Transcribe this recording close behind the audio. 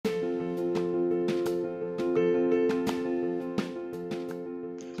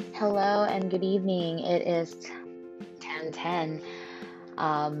and good evening. It is 10:10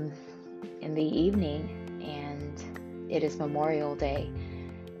 um, in the evening, and it is Memorial Day.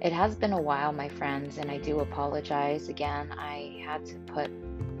 It has been a while, my friends, and I do apologize again. I had to put,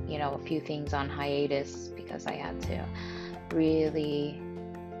 a few things on hiatus because I had to really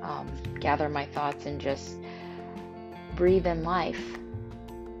gather my thoughts and just breathe in life.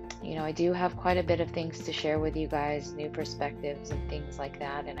 I do have quite a bit of things to share with you guys, new perspectives and things like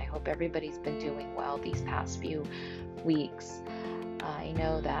that, and I hope everybody's been doing well these past few weeks. I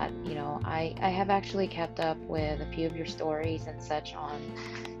know that, I have actually kept up with a few of your stories and such on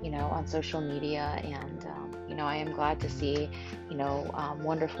social media, and, I am glad to see,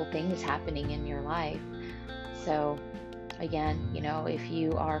 wonderful things happening in your life. So, again, if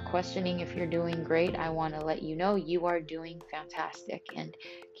you are questioning if you're doing great, I want to let you know you are doing fantastic and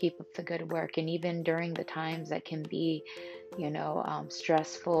keep up the good work. And even during the times that can be,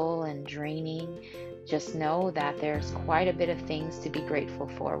 stressful and draining, just know that there's quite a bit of things to be grateful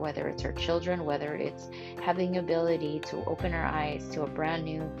for, whether it's our children, whether it's having ability to open our eyes to a brand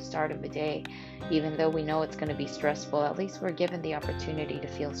new start of a day. Even though we know it's going to be stressful, at least we're given the opportunity to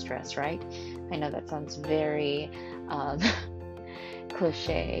feel stress, right? I know that sounds very um,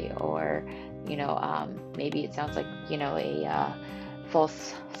 cliche, or maybe it sounds like a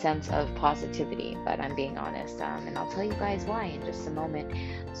false sense of positivity, but I'm being honest, and I'll tell you guys why in just a moment.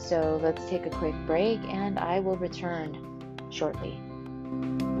 So let's take a quick break, and I will return shortly.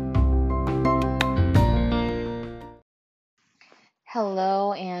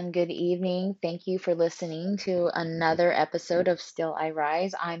 Hello and good evening. Thank you for listening to another episode of Still I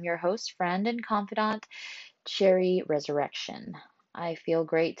Rise. I'm your host, friend, and confidant, Cherry Resurrection. I feel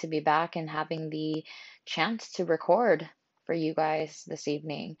great to be back and having the chance to record for you guys this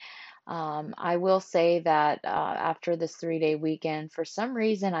evening. I will say that after this 3-day weekend, for some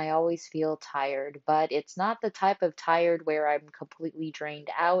reason, I always feel tired, but it's not the type of tired where I'm completely drained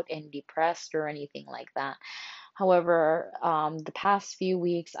out and depressed or anything like that. However, the past few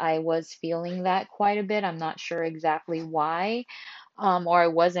weeks, I was feeling that quite a bit. I'm not sure exactly why, or I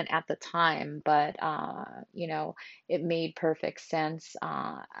wasn't at the time, but it made perfect sense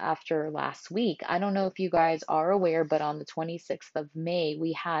after last week. I don't know if you guys are aware, but on the 26th of May,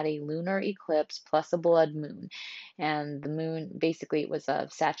 we had a lunar eclipse plus a blood moon, and the moon basically it was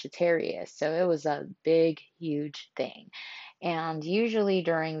of Sagittarius, so it was a big, huge thing. And usually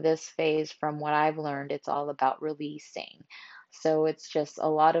during this phase, from what I've learned, it's all about releasing. So it's just a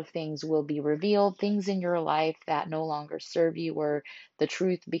lot of things will be revealed, things in your life that no longer serve you, or the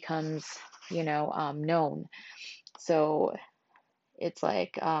truth becomes, known. So it's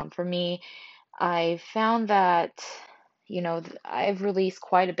like, for me, I found that, I've released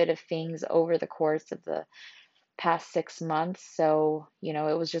quite a bit of things over the course of the past 6 months. So,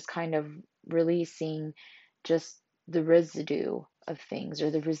 it was just kind of releasing just the residue of things,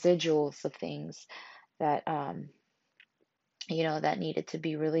 or the residuals of things that, that needed to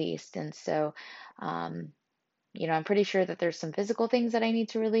be released. And so, um, I'm pretty sure that there's some physical things that I need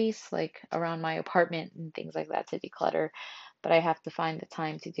to release, like around my apartment and things like that to declutter, but I have to find the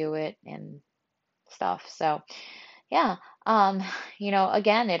time to do it and stuff. So, yeah, um,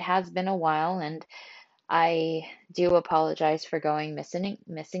 again, it has been a while, and I do apologize for going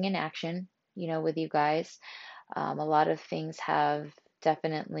missing in action, with you guys. A lot of things have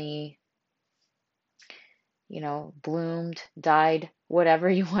definitely, bloomed, died, whatever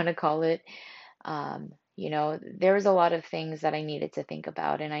you want to call it. There was a lot of things that I needed to think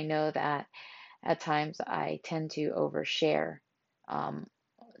about, and I know that at times I tend to overshare um,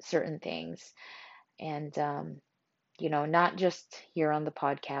 certain things, and not just here on the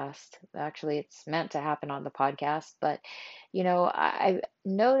podcast. Actually, it's meant to happen on the podcast, but I've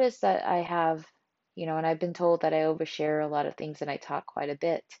noticed that I have, and I've been told that I overshare a lot of things and I talk quite a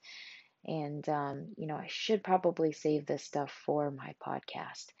bit. And, I should probably save this stuff for my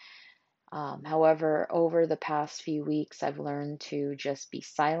podcast. However, over the past few weeks, I've learned to just be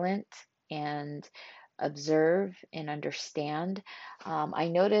silent and observe and understand. I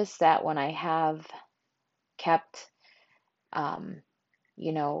noticed that when I have kept, um,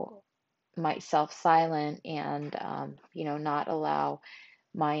 you know, myself silent, and, not allow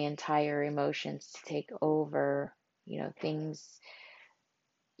my entire emotions to take over, things,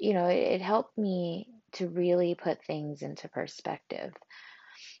 it helped me to really put things into perspective.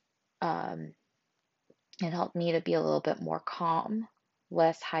 Um, It helped me to be a little bit more calm,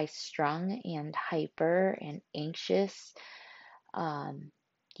 less high strung and hyper and anxious.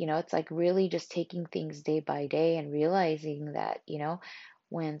 It's like really just taking things day by day and realizing that,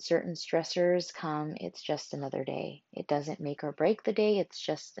 when certain stressors come, it's just another day. It doesn't make or break the day, it's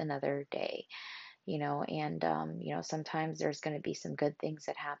just another day, and sometimes there's going to be some good things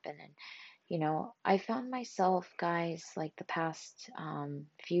that happen. And I found myself, guys, like the past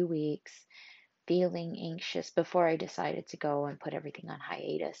few weeks, feeling anxious before I decided to go and put everything on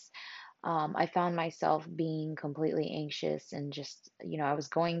hiatus. I found myself being completely anxious and just, I was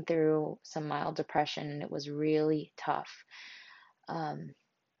going through some mild depression and it was really tough. Um,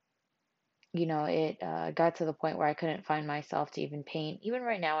 it got to the point where I couldn't find myself to even paint. Even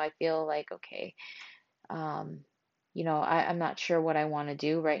right now, I feel like, okay, um, I'm not sure what I want to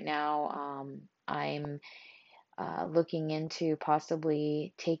do right now. I'm looking into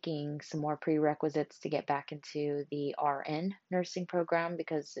possibly taking some more prerequisites to get back into the RN nursing program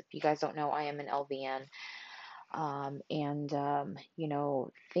because if you guys don't know, I am an LVN.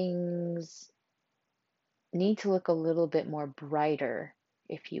 Things need to look a little bit more brighter,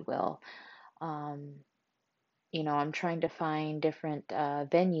 if you will. Um, I'm trying to find different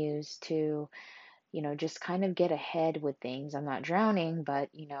venues to, just kind of get ahead with things. I'm not drowning, but,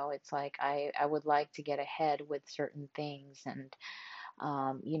 it's like I would like to get ahead with certain things. And,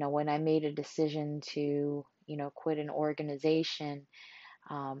 when I made a decision to, quit an organization,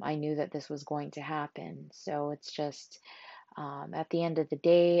 I knew that this was going to happen. So it's just, at the end of the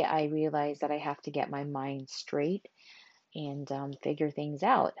day, I realized that I have to get my mind straight and figure things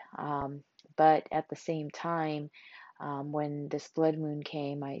out. But at the same time, when this blood moon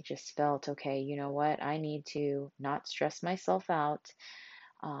came, I just felt, okay, you know what? I need to not stress myself out,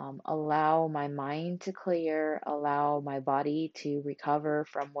 allow my mind to clear, allow my body to recover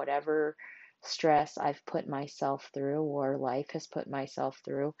from whatever stress I've put myself through or life has put myself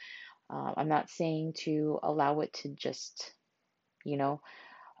through. I'm not saying to allow it to just, you know,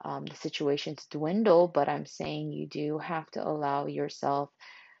 the situations dwindle, but I'm saying you do have to allow yourself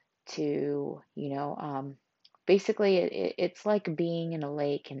to, basically it's like being in a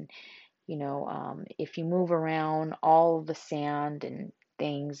lake and, if you move around all the sand and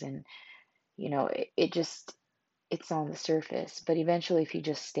things and, it just, it's on the surface, but eventually if you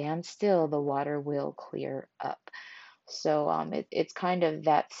just stand still, the water will clear up. So it's kind of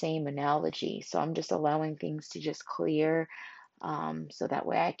that same analogy. So I'm just allowing things to just clear, so that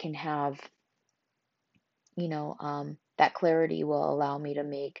way I can have, that clarity will allow me to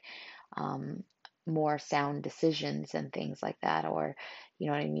make um, more sound decisions and things like that. Or, you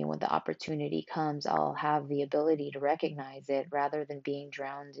know what I mean? When the opportunity comes, I'll have the ability to recognize it rather than being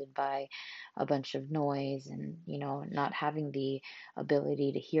drowned by a bunch of noise and, not having the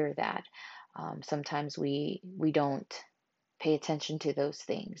ability to hear that. Sometimes we don't pay attention to those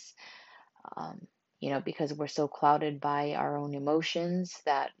things. Um, because we're so clouded by our own emotions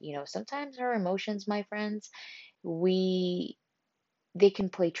that, sometimes our emotions, my friends, we they can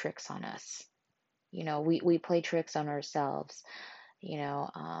play tricks on us. We play tricks on ourselves. You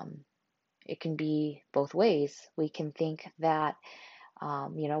know, um, it can be both ways. We can think that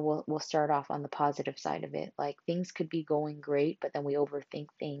we'll start off on the positive side of it. Like things could be going great, but then we overthink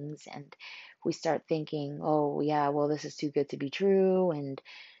things and we start thinking, oh yeah, well this is too good to be true, and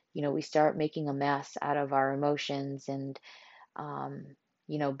we start making a mess out of our emotions and um,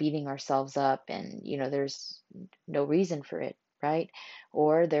 beating ourselves up, and, there's no reason for it, right?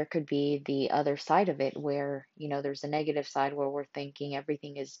 Or there could be the other side of it where, there's a negative side where we're thinking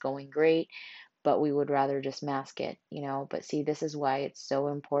everything is going great, but we would rather just mask it. But see, this is why it's so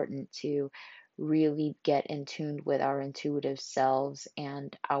important to really get in tune with our intuitive selves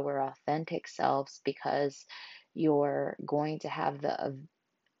and our authentic selves, because you're going to have the,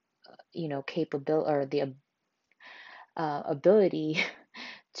 capability or the ability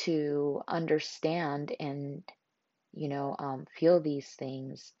to understand and feel these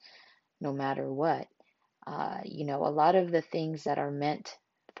things no matter what. A lot of the things that are meant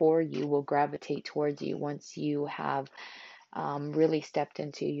for you will gravitate towards you once you have really stepped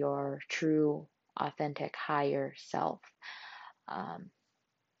into your true, authentic, higher self. Um,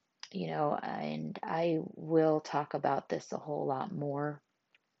 and I will talk about this a whole lot more.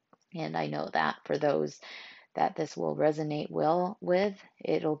 And I know that for those that this will resonate well with,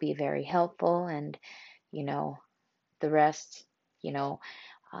 it'll be very helpful. And, you know, the rest, you know,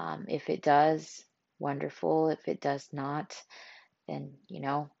 if it does, wonderful. If it does not, then,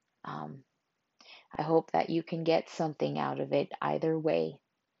 um, I hope that you can get something out of it either way,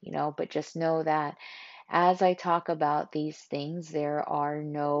 but just know that as I talk about these things, there are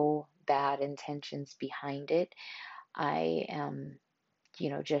no bad intentions behind it. I am,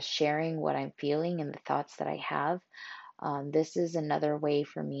 just sharing what I'm feeling and the thoughts that I have. This is another way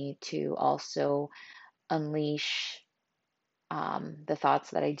for me to also unleash the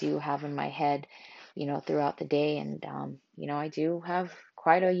thoughts that I do have in my head, throughout the day. And, I do have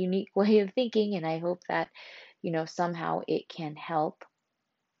quite a unique way of thinking, and I hope that, somehow it can help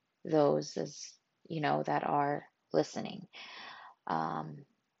those that are listening. Um,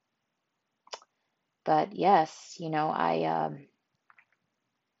 but yes,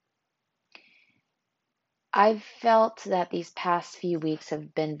 I've felt that these past few weeks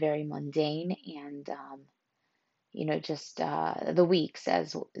have been very mundane, and just the weeks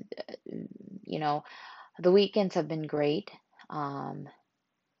as you know, the weekends have been great. Um,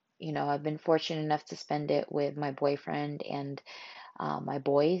 I've been fortunate enough to spend it with my boyfriend and my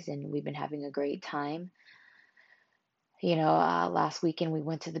boys, and we've been having a great time. Last weekend we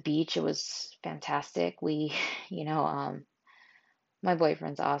went to the beach. It was fantastic. You know, um, my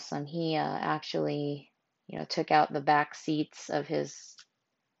boyfriend's awesome. He actually, took out the back seats of his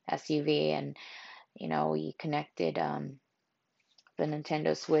SUV, and, we connected the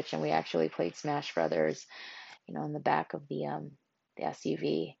Nintendo Switch, and we actually played Smash Brothers, in the back of the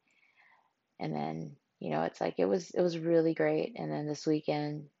SUV. And then, it's like it was really great. And then this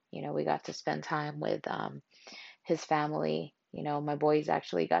weekend, we got to spend time with his family. My boys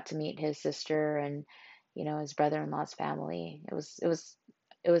actually got to meet his sister and, his brother-in-law's family.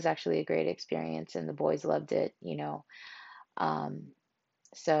 It was actually a great experience, and the boys loved it. Um,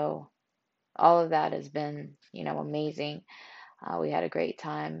 so all of that has been, amazing. We had a great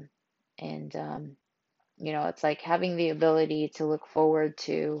time, and it's like having the ability to look forward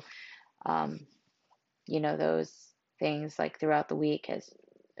to, um, those things like throughout the week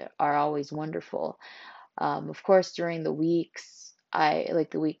are always wonderful. Of course, during the weeks, I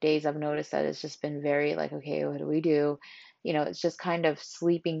like the weekdays, I've noticed that it's just been very like, okay, what do we do? It's just kind of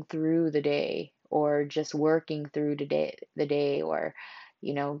sleeping through the day, or just working through the day, or,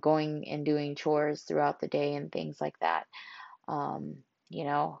 going and doing chores throughout the day and things like that. Um, you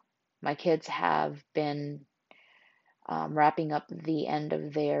know, my kids have been wrapping up the end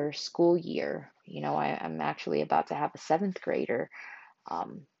of their school year. I'm actually about to have a seventh grader,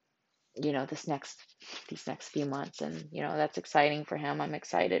 um, these next few months, and that's exciting for him. I'm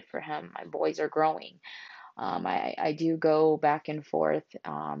excited for him. My boys are growing. I do go back and forth,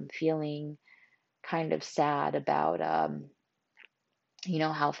 feeling kind of sad about how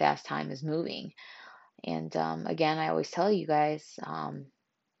fast time is moving. And again, I always tell you guys, like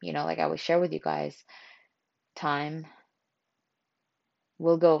I always share with you guys, time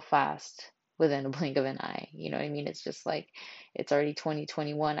will go fast within a blink of an eye. You know what I mean? It's just like it's already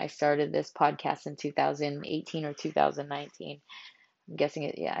 2021. I started this podcast in 2018 or 2019. I'm guessing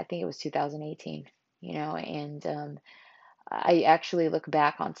it, yeah, I think it was 2018, and I actually look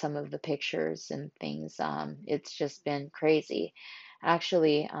back on some of the pictures and things. It's just been crazy.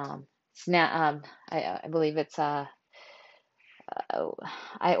 Actually, I believe it's oh,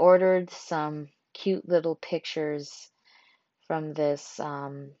 I ordered some cute little pictures from this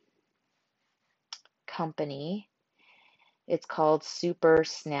company. It's called Super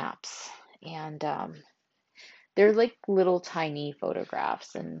Snaps, and they're like little tiny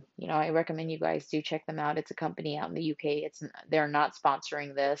photographs. And I recommend you guys do check them out. It's a company out in the UK. They're not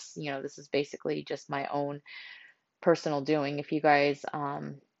sponsoring this. This is basically just my own personal doing. If you guys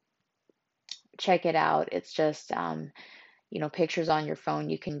check it out, it's just pictures on your phone.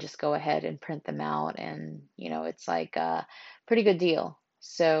 You can just go ahead and print them out, and it's like a pretty good deal.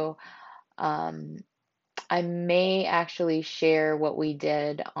 So um, I may actually share what we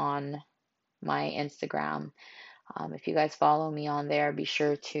did on my Instagram. If you guys follow me on there, be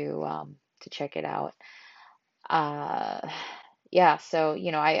sure to check it out. Uh, yeah, so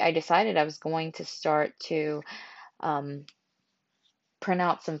I decided I was going to start to um, print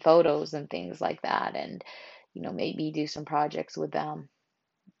out some photos and things like that, and maybe do some projects with them,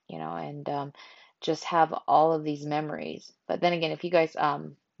 and just have all of these memories. But then again, if you guys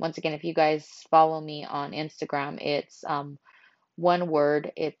once again, if you guys follow me on Instagram, it's one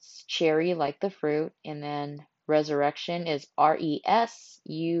word, it's cherry like the fruit, and then resurrection is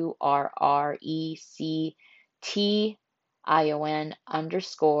RESURRECTION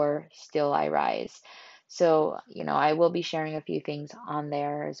still I rise. So, I will be sharing a few things on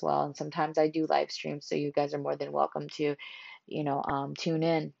there as well. And sometimes I do live streams, so you guys are more than welcome to, tune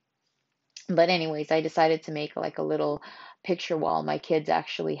in. But anyways, I decided to make like a little picture wall. My kids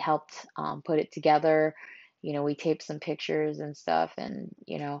actually helped put it together. We taped some pictures and stuff, and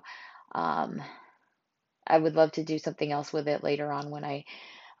um, I would love to do something else with it later on when I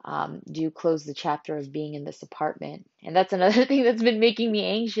do close the chapter of being in this apartment. And that's another thing that's been making me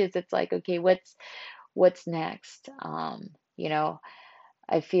anxious. It's like, okay, what's next?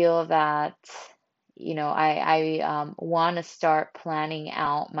 I feel that I want to start planning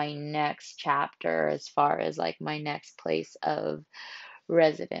out my next chapter as far as like my next place of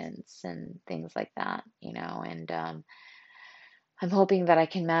residence and things like that, and I'm hoping that I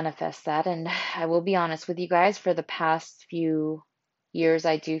can manifest that. And I will be honest with you guys, for the past few years,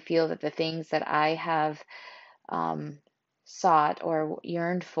 I do feel that the things that I have um, sought or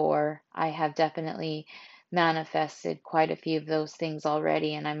yearned for, I have definitely manifested quite a few of those things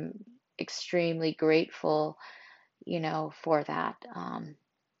already. And I'm extremely grateful, for that.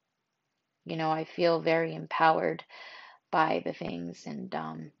 I feel very empowered by the things and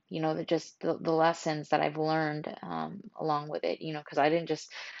the lessons that I've learned along with it, because I didn't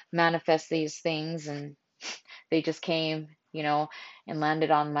just manifest these things and they just came, and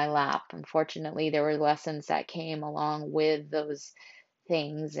landed on my lap. Unfortunately, there were lessons that came along with those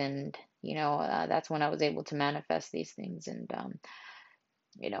things, and that's when I was able to manifest these things. And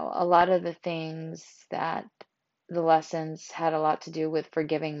a lot of the things that the lessons had a lot to do with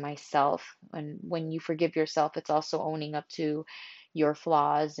forgiving myself. And when you forgive yourself, it's also owning up to your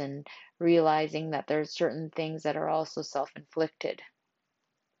flaws and realizing that there's certain things that are also self-inflicted.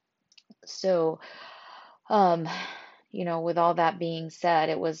 So, um, with all that being said,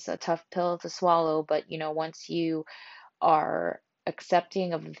 it was a tough pill to swallow, but once you are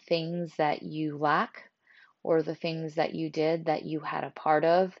accepting of the things that you lack or the things that you did that you had a part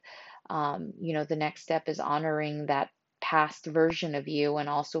of, the next step is honoring that past version of you and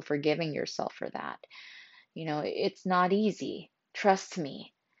also forgiving yourself for that. It's not easy. Trust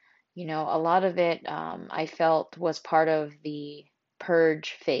me. A lot of it I felt was part of the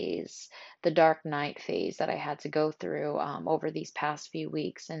purge phase, the dark night phase that I had to go through over these past few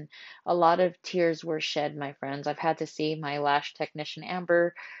weeks. And a lot of tears were shed, my friends. I've had to see my lash technician,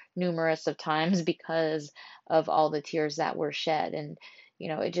 Amber, numerous of times because of all the tears that were shed. And,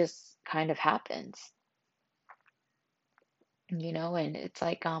 it just kind of happens, and it's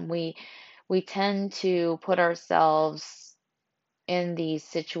like we tend to put ourselves in these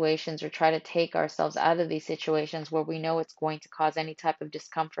situations or try to take ourselves out of these situations where we know it's going to cause any type of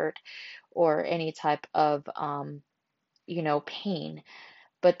discomfort or any type of pain.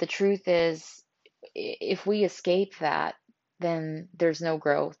 But the truth is, if we escape that, then there's no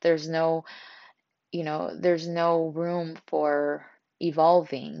growth. There's no room for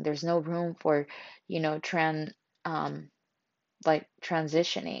evolving. There's no room for, um like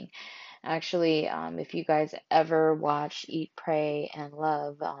transitioning. Actually, if you guys ever watch Eat, Pray, and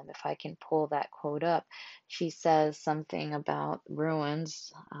Love, if I can pull that quote up, she says something about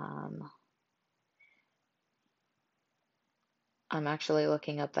ruins. I'm actually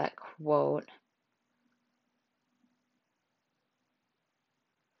looking up that quote.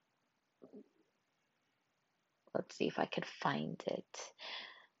 Let's see if I could find it.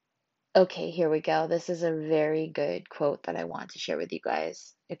 Okay, here we go. This is a very good quote that I want to share with you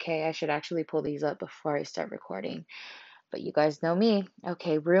guys. Okay, I should actually pull these up before I start recording. But you guys know me.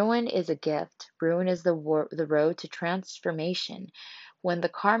 Okay, ruin is a gift. Ruin is the road to transformation. When the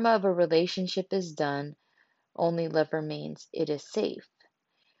karma of a relationship is done, only love remains. It is safe.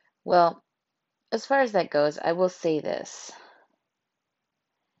 Well, as far as that goes, I will say this.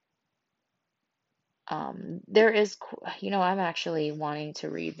 There is, I'm actually wanting to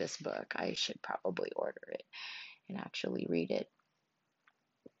read this book. I should probably order it and actually read it.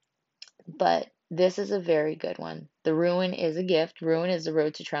 But this is a very good one. The ruin is a gift. Ruin is the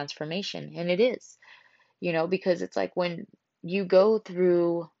road to transformation. And it is. Because it's like when you go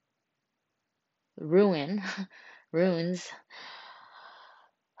through ruin, ruins,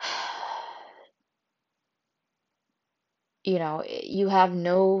 you have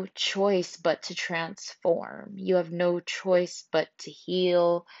no choice but to transform. You have no choice but to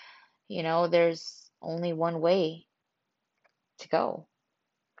heal. There's only one way to go.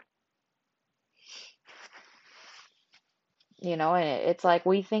 And it's like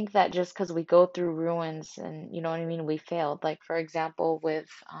we think that just because we go through ruins and, you know what I mean, we failed. Like, for example, with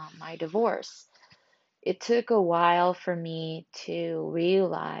my divorce, it took a while for me to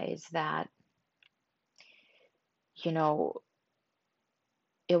realize that, you know,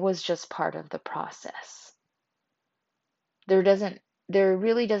 it was just part of the process. There doesn't, there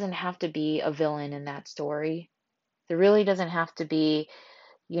really doesn't have to be a villain in that story. There really doesn't have to be,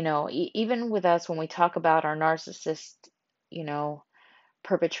 even with us when we talk about our narcissist, you know,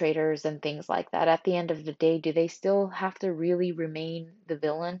 perpetrators and things like that, at the end of the day, do they still have to really remain the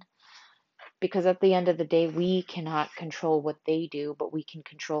villain? Because at the end of the day, we cannot control what they do, but we can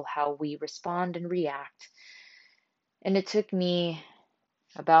control how we respond and react. And it took me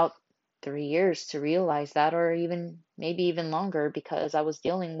about 3 years to realize that, or even maybe even longer, because I was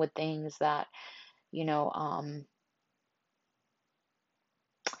dealing with things that, You know,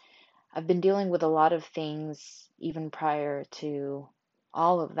 I've been dealing with a lot of things even prior to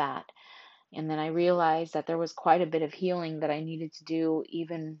all of that. And then I realized that there was quite a bit of healing that I needed to do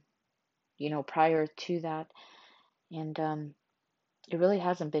even, prior to that. And it really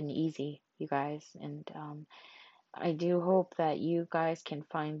hasn't been easy, you guys. And I do hope that you guys can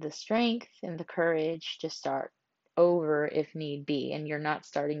find the strength and the courage to start over if need be. And you're not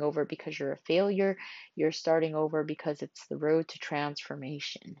starting over because you're a failure, you're starting over because it's the road to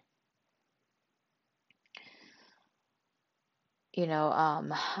transformation.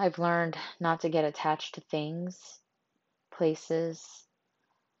 I've learned not to get attached to things, places,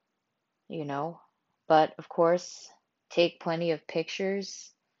 you know, but of course, take plenty of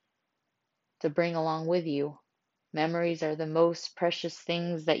pictures to bring along with you. Memories are the most precious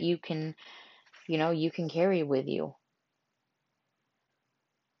things that you can carry with you.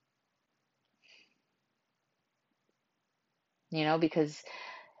 Because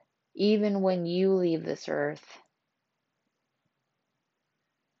even when you leave this earth,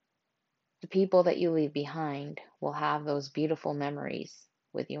 the people that you leave behind will have those beautiful memories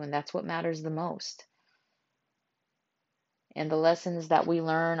with you, and that's what matters the most. And the lessons that we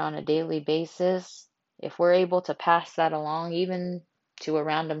learn on a daily basis, if we're able to pass that along, even to a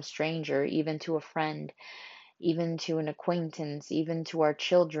random stranger, even to a friend, even to an acquaintance, even to our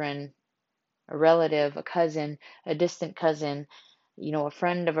children, a relative, a cousin, a distant cousin, a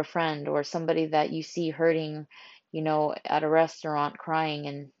friend of a friend, or somebody that you see hurting, at a restaurant crying,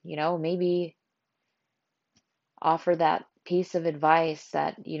 and, maybe offer that piece of advice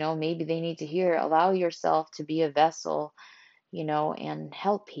that, maybe they need to hear. Allow yourself to be a vessel, and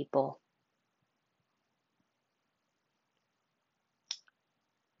help people.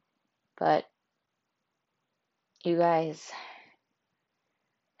 But you guys,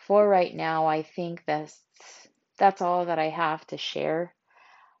 for right now, I think that's all that I have to share.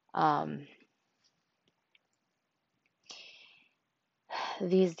 Um,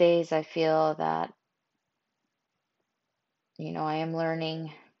 these days, I feel that, I am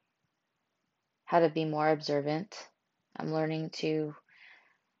learning how to be more observant. I'm learning to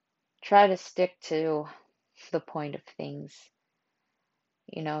try to stick to the point of things,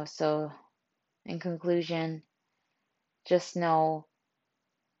 So, in conclusion, just know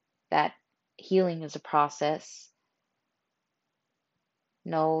that healing is a process.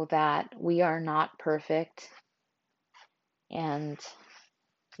 Know that we are not perfect. And,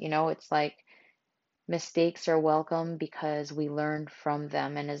 it's like mistakes are welcome because we learn from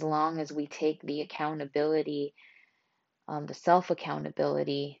them. And as long as we take the accountability, the self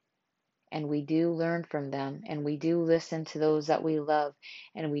accountability, and we do learn from them, and we do listen to those that we love,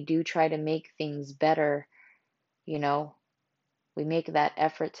 and we do try to make things better, you know, we make that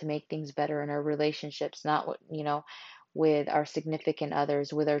effort to make things better in our relationships, not with our significant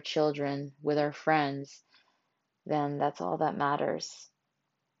others, with our children, with our friends, then that's all that matters.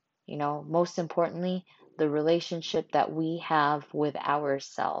 Most importantly, the relationship that we have with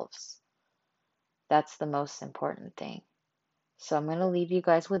ourselves. That's the most important thing. So I'm going to leave you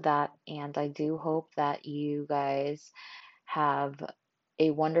guys with that. And I do hope that you guys have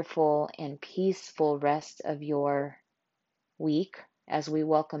a wonderful and peaceful rest of your week as we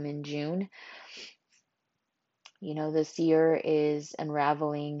welcome in June. This year is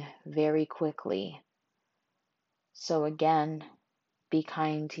unraveling very quickly. So again, be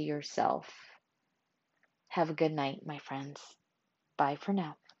kind to yourself. Have a good night, my friends. Bye for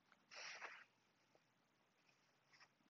now.